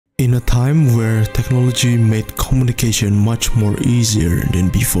In a time where technology made communication much more easier than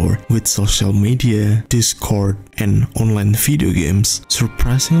before, with social media, Discord, and online video games,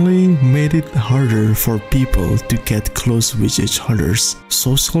 surprisingly made it harder for people to get close with each other.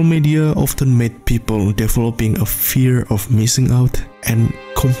 Social media often made people developing a fear of missing out and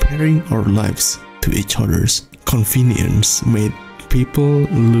comparing our lives to each other's. Convenience made people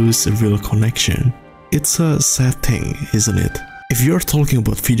lose a real connection. It's a sad thing, isn't it? If you're talking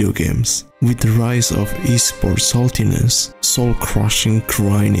about video games, with the rise of esports saltiness, soul-crushing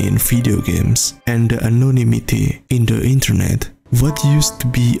grinding in video games, and the anonymity in the internet, what used to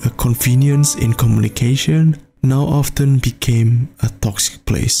be a convenience in communication now often became a toxic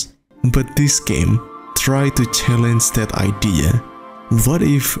place. But this game tried to challenge that idea. What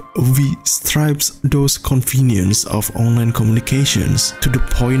if we stripped those convenience of online communications to the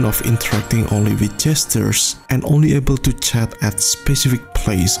point of interacting only with gestures and only able to chat at specific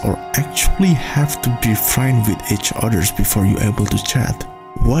place, or actually have to be friends with each other before you're able to chat?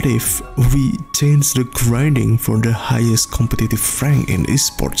 What if we change the grinding for the highest competitive rank in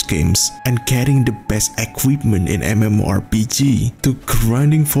esports games and getting the best equipment in MMORPG to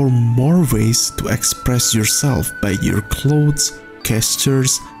grinding for more ways to express yourself by your clothes,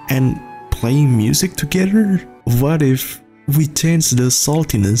 gestures, and playing music together? What if we change the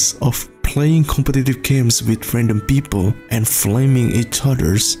saltiness of playing competitive games with random people and flaming each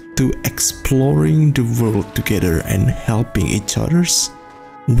others to exploring the world together and helping each others?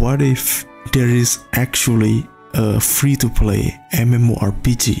 What if there is actually a free-to-play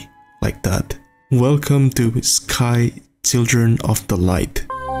MMORPG like that? Welcome to Sky Children of the Light.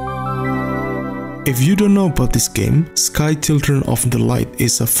 If you don't know about this game, Sky Children of the Light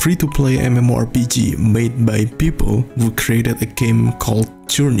is a free-to-play MMORPG made by people who created a game called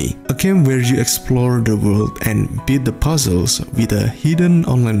Journey, a game where you explore the world and beat the puzzles with a hidden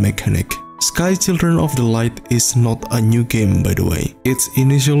online mechanic. Sky Children of the Light is not a new game, by the way. It's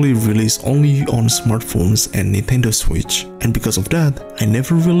initially released only on smartphones and Nintendo Switch, and because of that, I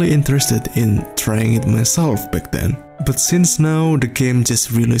never really interested in trying it myself back then. But since now the game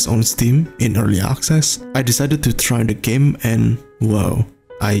just released on Steam in early access, I decided to try the game, and wow,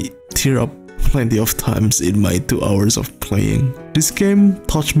 I tear up plenty of times in my 2 hours of playing. This game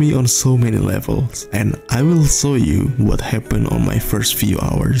touched me on so many levels, and I will show you what happened on my first few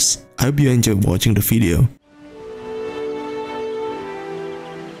hours. I hope you enjoyed watching the video.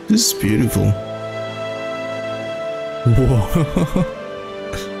 This is beautiful. Whoa.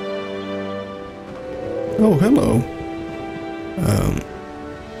 Oh, hello.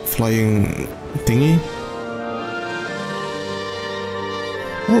 Flying thingy.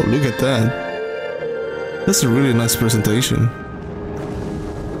 Oh, look at that. That's a really nice presentation.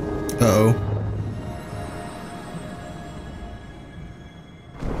 Uh-oh.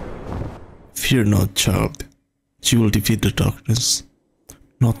 Fear not, child. You will defeat the darkness.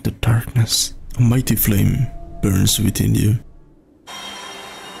 Not the darkness. A mighty flame burns within you.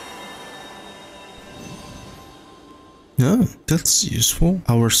 Yeah, that's useful.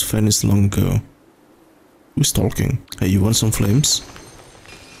 Hours vanished long ago. Who's talking? Hey, you want some flames?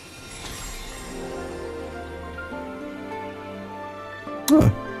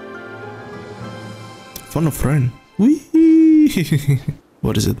 Oh. Found a friend. Whee!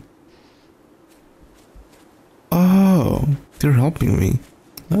 What is it? Oh, they're helping me.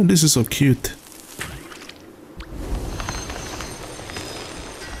 Oh, this is so cute.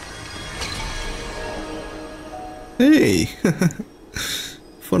 Hey!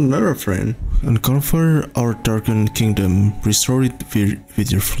 Found another friend. Uncover our darkened kingdom, restore it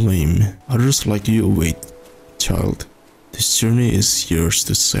with your flame. Others like you await, child. This journey is yours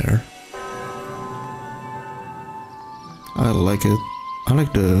to share. I like it. I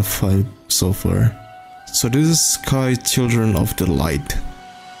like the vibe so far. So this is Sky Children of the Light.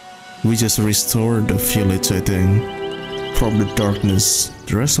 We just restored the village, I think, from the darkness.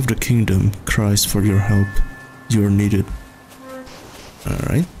 The rest of the kingdom cries for your help. You are needed.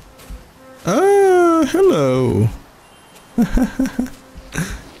 Alright. Ah, hello.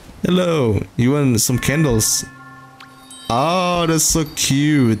 Hello. You want some candles? Oh, that's so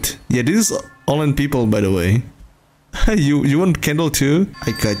cute. Yeah, this is online people, by the way. You want candle too?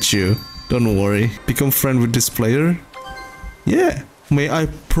 I got you. Don't worry. Become friend with this player? Yeah. May I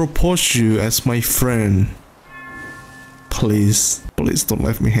propose you as my friend? Please. Please don't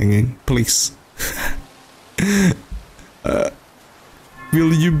leave me hanging. Please.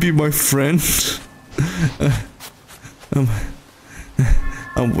 Will you be my friend?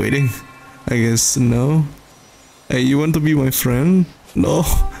 I'm waiting. I guess no. Hey, you want to be my friend? No.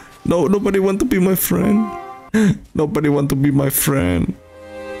 No, nobody want to be my friend. Nobody want to be my friend.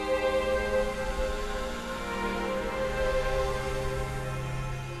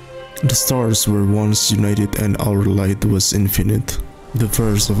 The stars were once united and our light was infinite. The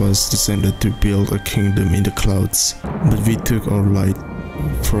first of us descended to build a kingdom in the clouds, but we took our light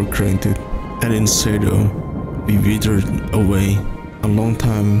for granted, and in shadow, we withered away. A long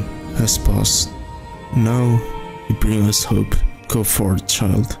time has passed. Now, you bring us hope. Go forth,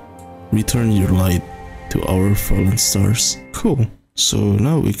 child. Return your light to our fallen stars. Cool. So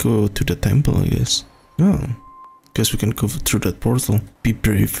now we go to the temple, I guess. Oh, guess we can go through that portal. Be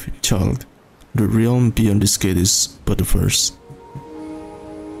brave, child. The realm beyond this gate is but the first.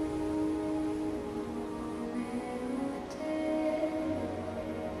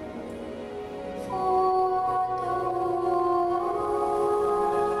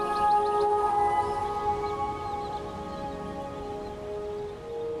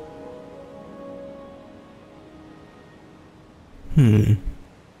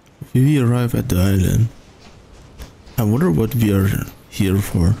 We arrive at the island. I wonder what we are here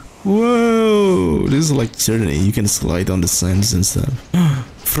for. Whoa! This is like journey. You can slide on the sands and stuff.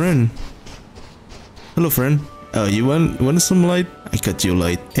 Friend. Hello, friend. You want some light? I got you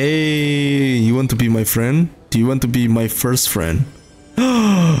light. Hey, you want to be my friend? Do you want to be my first friend?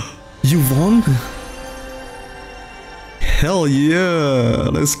 You won? Hell yeah!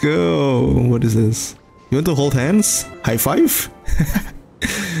 Let's go. What is this? You want to hold hands? High five?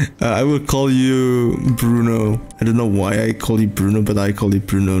 I will call you Bruno. I don't know why I call you Bruno, but I call you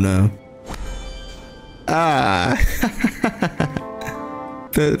Bruno now. Ah!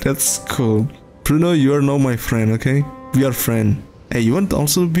 That's cool. Bruno, you are now my friend, okay? We are friends. Hey, you want to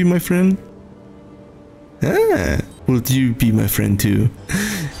also be my friend? Ah! Will you be my friend too?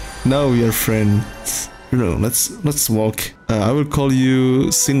 Now we are friends. Bruno, let's walk. I will call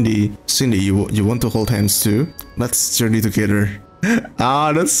you Cindy. Cindy, you want to hold hands too? Let's journey together.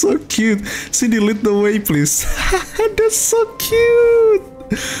 Ah, that's so cute. Cindy, lead the way, please. That's so cute.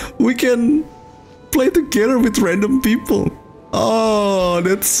 We can play together with random people. Oh,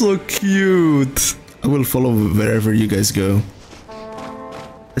 that's so cute. I will follow wherever you guys go.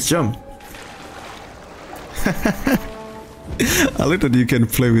 Let's jump. I like that you can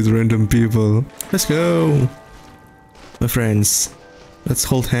play with random people. Let's go. My friends, let's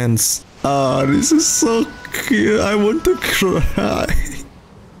hold hands. Ah, this is so cute. I want to cry.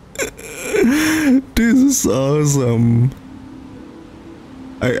 This is awesome.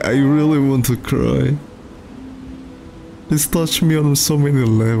 I really want to cry. This touched me on so many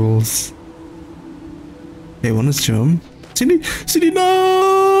levels. Hey, wanna jump? Cindy! Cindy,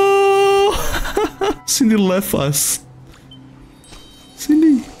 no! Cindy left us.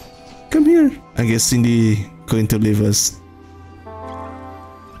 Cindy, come here. I guess Cindy going to leave us.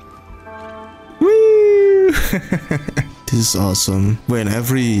 Woo! This is awesome. When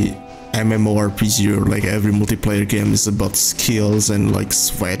every MMORPG or like every multiplayer game is about skills and like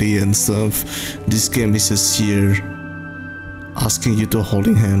sweaty and stuff, this game is just here asking you to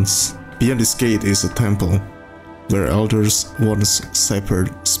holding hands. Beyond this gate is a temple where elders once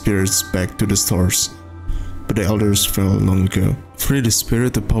shepherded spirits back to the stars, but the elders fell long ago. Free the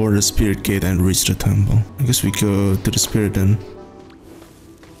spirit to power the spirit gate and reach the temple. I guess we go to the spirit then.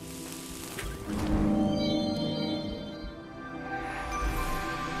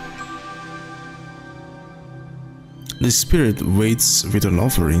 The spirit waits with an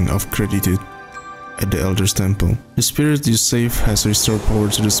offering of gratitude at the elder's temple. The spirit you save has restored power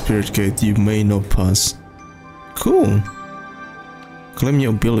to the spirit gate you may not pass. Cool. Claim your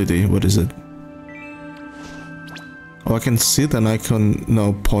ability. What is it? Oh, I can sit and I can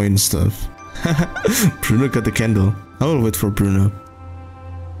now point stuff. Bruno got the candle. I will wait for Bruno.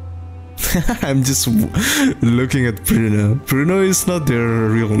 I'm just looking at Bruno. Bruno is not their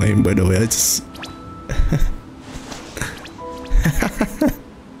real name, by the way. I just...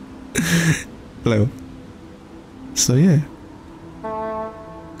 Hello. So yeah.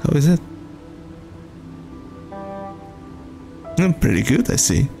 How is it? I'm pretty good, I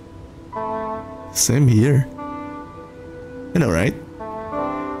see. Same here. You know, right?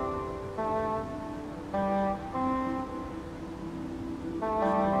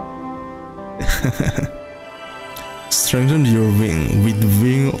 Strengthen your wing with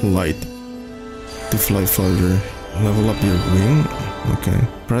wing light to fly farther. Level up your wing. Okay.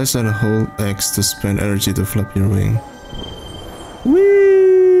 Press and hold X to spend energy to flap your wing. Whee!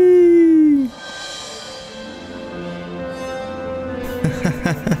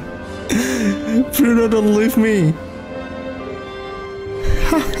 Bruno, don't leave me.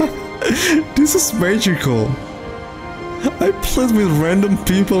 This is magical. I played with random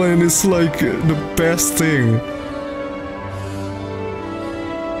people and it's like the best thing.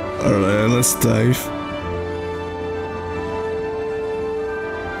 Alright, let's dive.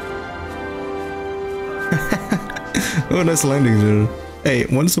 Oh, nice landing there. Hey,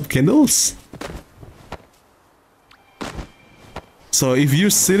 want some candles? So if you're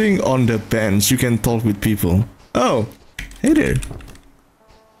sitting on the bench, you can talk with people. Oh, hey there.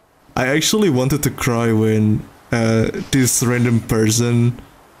 I actually wanted to cry when this random person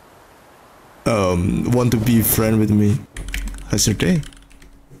want to be a friend with me. How's your day?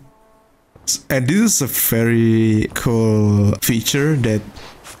 And this is a very cool feature that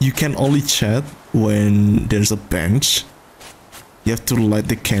you can only chat when there's a bench. You have to light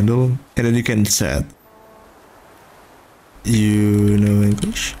the candle and then you can chat. You know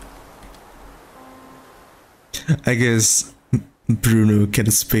English? I guess Bruno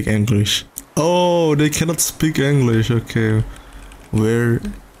can speak English. Oh, they cannot speak English. Okay. Where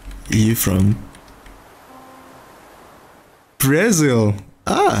are you from? Brazil.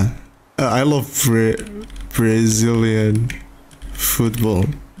 Ah, I love Brazilian football.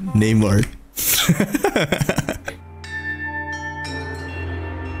 Neymar.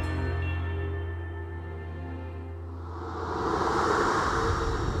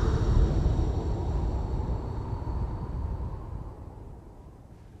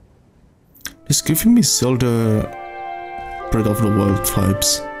 It's giving me Zelda Breath of the Wild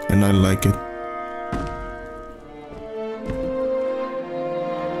vibes, and I like it.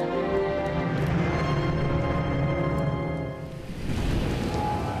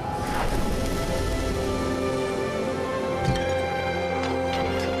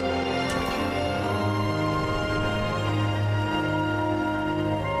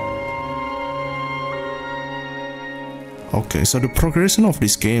 Okay, so the progression of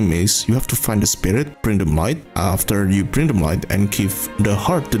this game is you have to find the spirit, bring them light. After you bring them light and give the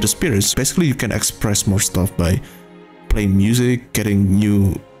heart to the spirits, basically you can express more stuff by playing music, getting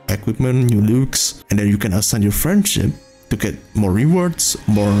new equipment, new looks, and then you can assign your friendship to get more rewards,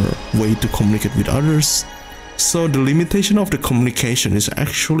 more way to communicate with others. So the limitation of the communication is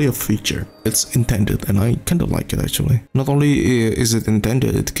actually a feature. It's intended and I kinda like it actually. Not only is it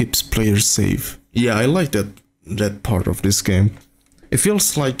intended, it keeps players safe. Yeah, I like that part of this game. It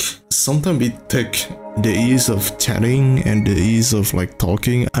feels like sometimes we take the ease of chatting and the ease of like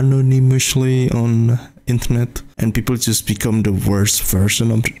talking anonymously on internet, and people just become the worst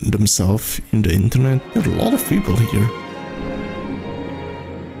version of themselves in the internet. There are a lot of people here.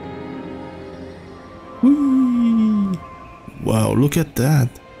 Whee! Wow, look at that.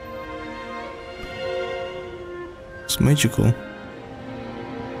 It's magical.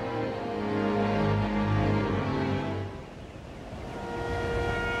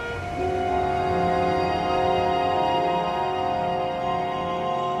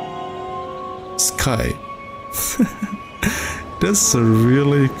 Sky. That's a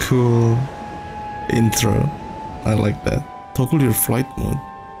really cool intro. I like that. Toggle your flight mode.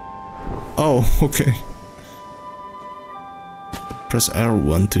 Oh, okay. Press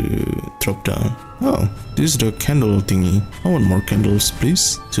R1 to drop down. Oh, this is the candle thingy. I want more candles,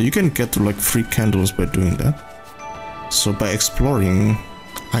 please. So you can get like free candles by doing that. So by exploring,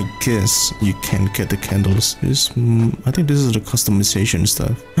 I guess you can get the candles. I think this is the customization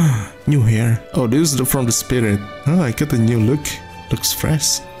stuff. New hair. Oh, this is from the spirit. Oh, I get a new look. Looks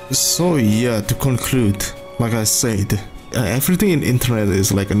fresh. So yeah, to conclude, like I said, everything in internet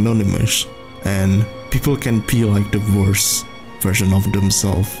is like anonymous, and people can be like the worst version of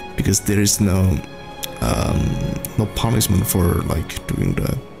themselves because there is no punishment for like doing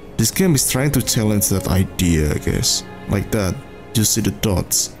that. This game is trying to challenge that idea, I guess, like that. You see the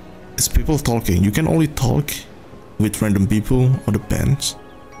dots. It's people talking. You can only talk with random people on the bench.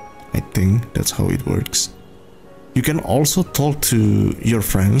 I think that's how it works. You can also talk to your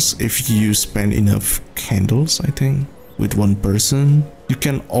friends if you spend enough candles, I think, with one person. You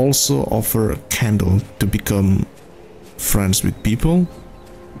can also offer a candle to become friends with people.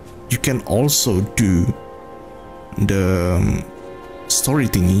 You can also do the story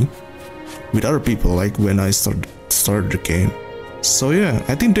thingy with other people, like when I started the game. So yeah,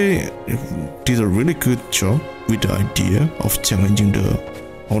 I think they did a really good job with the idea of challenging the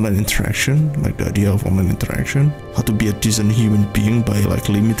online interaction, like the idea of online interaction, how to be a decent human being by like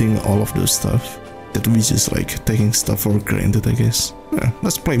limiting all of those stuff that we just like taking stuff for granted, I guess. Yeah,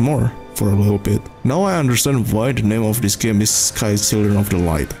 let's play more for a little bit. Now I understand why the name of this game is Sky Children of the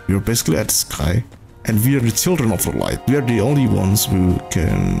Light. We're basically at sky, and we are the children of the light. We are the only ones who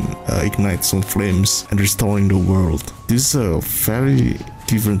can ignite some flames and restoring the world. This is a very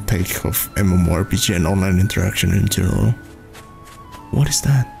different take of MMORPG and online interaction in general. What is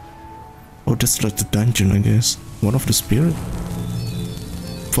that? Oh, that's like the dungeon, I guess. One of the spirit?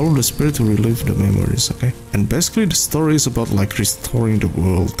 Follow the spirit to relive the memories, okay? And basically the story is about like restoring the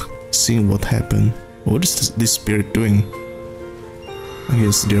world, seeing what happened. What is this spirit doing? I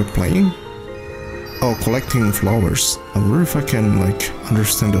guess they're playing? Oh, collecting flowers. I wonder if I can like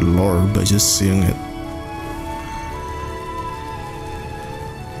understand the lore by just seeing it.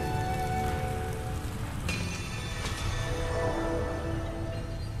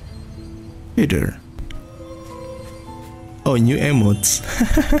 Hey there. Oh, new emotes.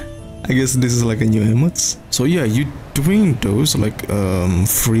 I guess this is like a new emotes. So yeah, you doing those like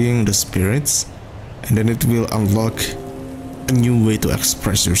freeing the spirits, and then it will unlock a new way to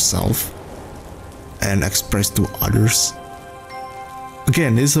express yourself and express to others.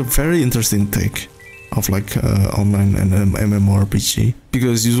 Again, it's a very interesting take of like online and MMORPG,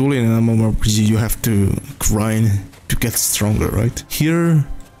 because usually in an MMORPG you have to grind to get stronger, right? Here,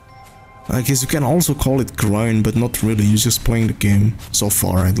 I guess you can also call it grind, but not really. You're just playing the game, so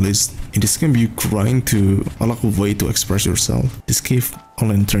far at least. In this game you grind to unlock a way to express yourself. This gave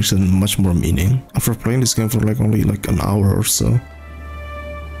online interaction much more meaning. After playing this game for like only like an hour or so.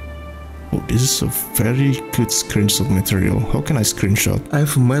 Oh, this is a very good screenshot material. How can I screenshot?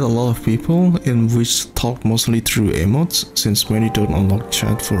 I've met a lot of people in which talk mostly through emotes, since many don't unlock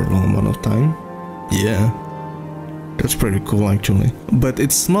chat for a long amount of time. Yeah, that's pretty cool actually. But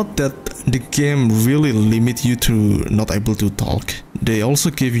it's not that the game really limit you to not able to talk. They also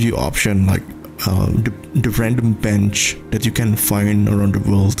give you option like the random bench that you can find around the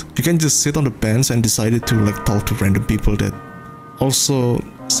world. You can just sit on the bench and decide to like talk to random people that also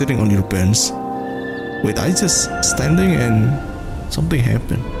sitting on your bench. Wait, I just standing and something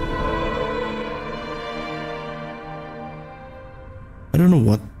happened. I don't know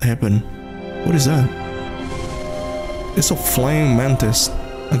what happened. What is that? It's a flying mantis.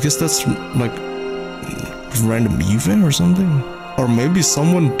 I guess that's like random event or something. Or maybe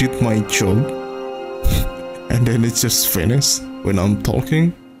someone did my job and then it just finished when I'm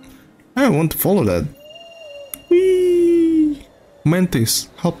talking. I want to follow that. Whee! Mantis,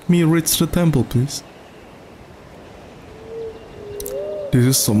 help me reach the temple, please. This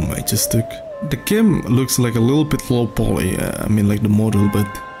is so majestic. The game looks like a little bit low poly, I mean like the model, but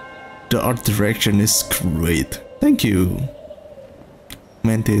the art direction is great. Thank you,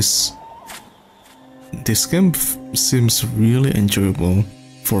 Mantis. This game seems really enjoyable,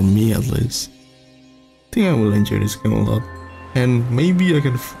 for me at least. I think I will enjoy this game a lot. And maybe I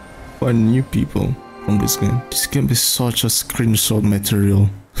can find new people from this game. This game is such a screenshot material.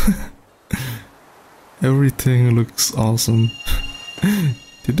 Everything looks awesome.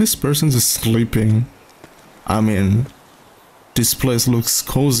 Did this person just sleeping? I mean, this place looks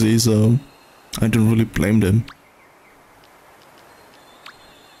cozy, so I don't really blame them.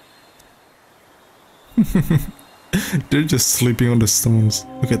 They're just sleeping on the stones.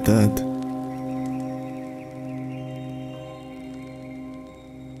 Look at that.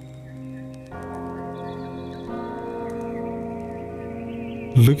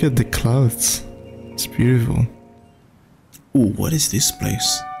 Look at the clouds. It's beautiful. Ooh, what is this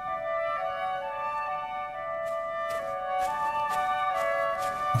place?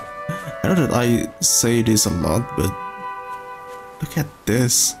 I know that I say this a lot, but look at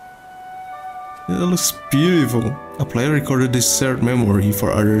this. It looks beautiful. A player recorded this shared memory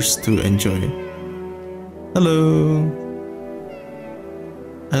for others to enjoy. Hello.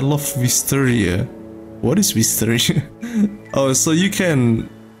 I love Wisteria. What is Wisteria? Oh, so you can...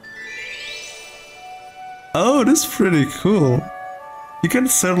 Oh, that's pretty cool. You can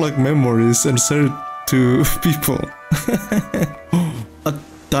share like memories and share it to people. A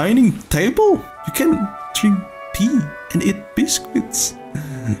dining table? You can drink tea and eat biscuits.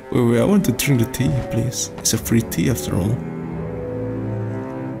 Wait, I want to drink the tea, please. It's a free tea after all.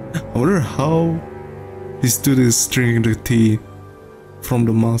 I wonder how this dude is drinking the tea from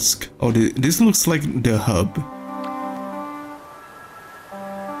the mosque. Oh, this looks like the hub.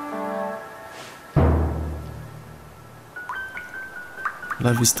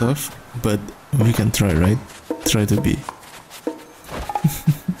 Life is tough, but we can try, right? Try to be.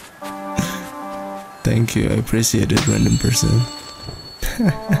 Thank you, I appreciate it, random person.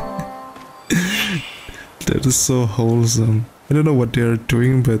 That is so wholesome. I don't know what they are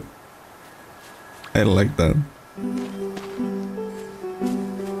doing, but I like that.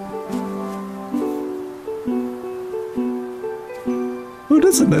 Oh,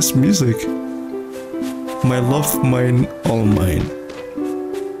 that's a nice music. My love, mine, all mine.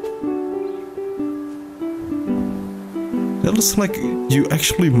 That looks like you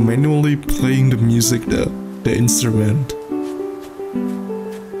actually manually playing the music, the instrument.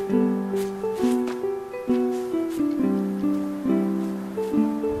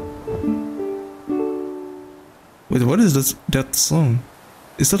 Wait, what is that song?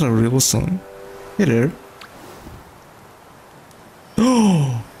 Is that a real song? Hey there.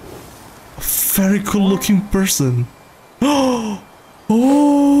 Oh, a very cool looking person. Oh,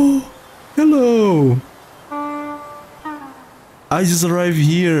 oh, hello. I just arrived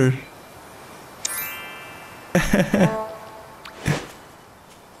here.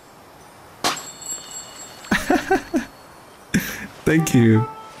 Thank you.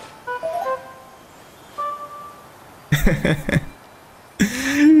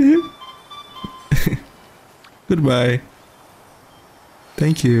 Goodbye.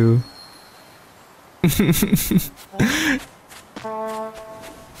 Thank you.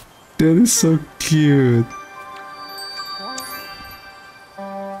 That is so cute.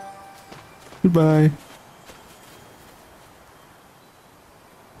 Goodbye.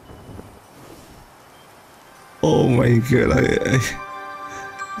 Oh my god,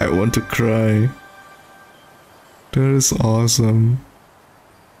 I want to cry. That is awesome.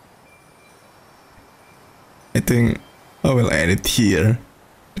 I think I will end it here.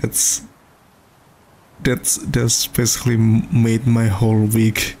 That's basically made my whole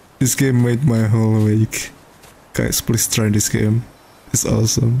week. This game made my whole week. Guys, please try this game. It's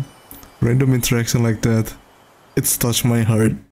awesome. Random interaction like that. It's touched my heart.